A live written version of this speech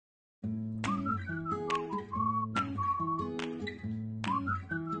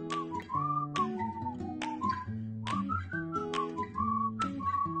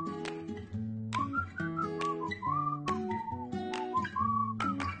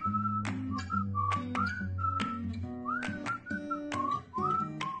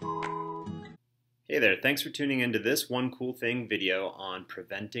Hey there, thanks for tuning into this One Cool Thing video on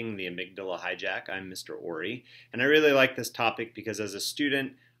preventing the amygdala hijack. I'm Mr. Ori, and I really like this topic because as a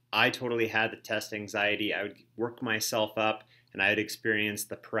student, I totally had the test anxiety. I would work myself up and I would experience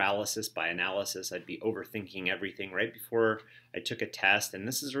the paralysis by analysis. I'd be overthinking everything right before I took a test, and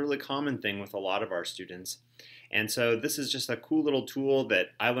this is a really common thing with a lot of our students. And so this is just a cool little tool that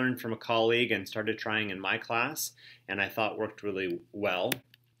I learned from a colleague and started trying in my class, and I thought worked really well.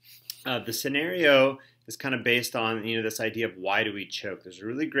 The scenario is kind of based on this idea of why do we choke. There's a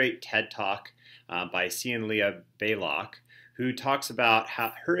really great TED Talk by Leah Baylock, who talks about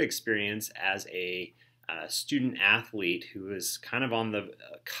her experience as a student athlete who was kind of on the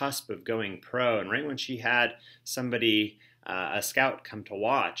cusp of going pro, and right when she had somebody, a scout, come to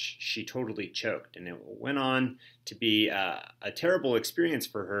watch, she totally choked, and it went on to be a terrible experience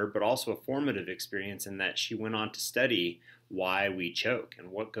for her, but also a formative experience in that she went on to study why we choke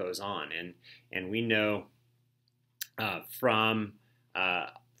and what goes on. And we know from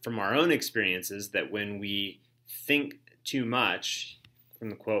our own experiences that when we think too much, from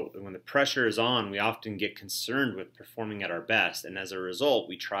the quote, when the pressure is on, we often get concerned with performing at our best, and as a result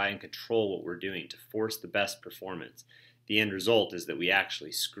we try and control what we're doing to force the best performance. The end result is that we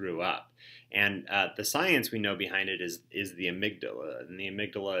actually screw up. And the science we know behind it is the amygdala. And the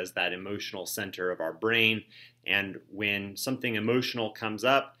amygdala is that emotional center of our brain. And when something emotional comes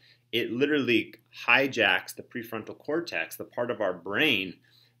up, it literally hijacks the prefrontal cortex, the part of our brain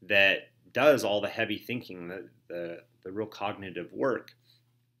that does all the heavy thinking, the real cognitive work.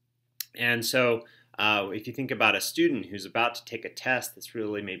 And so if you think about a student who's about to take a test that's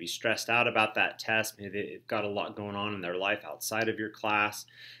really maybe stressed out about that test, maybe they've got a lot going on in their life outside of your class,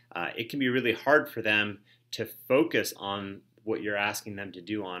 it can be really hard for them to focus on what you're asking them to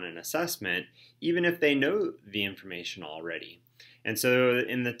do on an assessment, even if they know the information already. And so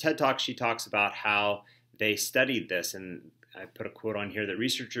in the TED Talk, she talks about how they studied this, and I put a quote on here that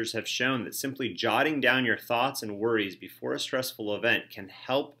researchers have shown that simply jotting down your thoughts and worries before a stressful event can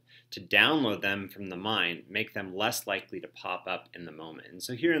help to download them from the mind, make them less likely to pop up in the moment. And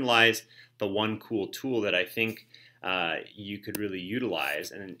so herein lies the one cool tool that I think you could really utilize,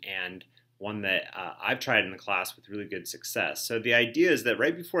 and one that I've tried in the class with really good success. So the idea is that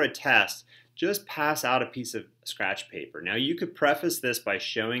right before a test, just pass out a piece of scratch paper. Now you could preface this by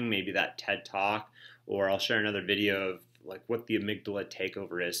showing maybe that TED Talk, or I'll share another video of like what the amygdala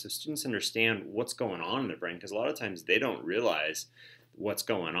takeover is, so students understand what's going on in their brain, because a lot of times they don't realize what's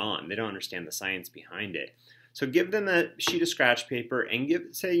going on. They don't understand the science behind it. So give them a sheet of scratch paper and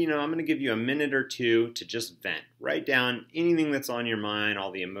say, I'm going to give you a minute or two to just vent. Write down anything that's on your mind,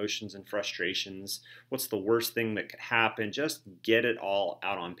 all the emotions and frustrations. What's the worst thing that could happen? Just get it all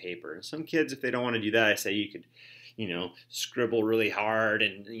out on paper. And some kids, if they don't want to do that, I say you could, scribble really hard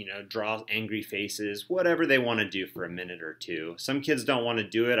and, draw angry faces, whatever they want to do for a minute or two. Some kids don't want to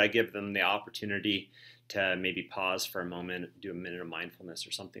do it. I give them the opportunity to maybe pause for a moment, do a minute of mindfulness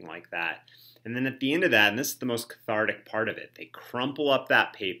or something like that. And then at the end of that, and this is the most cathartic part of it, they crumple up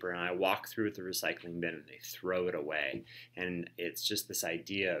that paper and I walk through with the recycling bin and they throw it away. And it's just this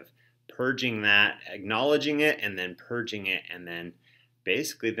idea of purging that, acknowledging it, and then purging it, and then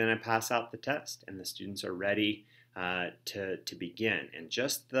basically then I pass out the test and the students are ready to begin. And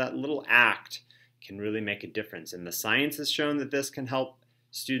just that little act can really make a difference. And the science has shown that this can help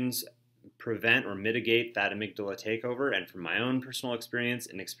students prevent or mitigate that amygdala takeover, and from my own personal experience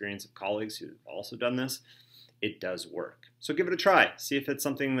and experience of colleagues who've also done this, it does work. So give it a try. See if it's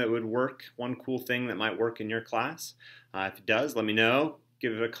something that would work, one cool thing that might work in your class. If it does, let me know.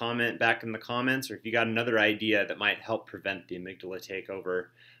 Give it a comment back in the comments, or if you got another idea that might help prevent the amygdala takeover,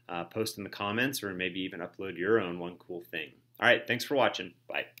 post in the comments, or maybe even upload your own one cool thing. All right, thanks for watching.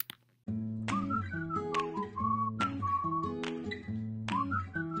 Bye.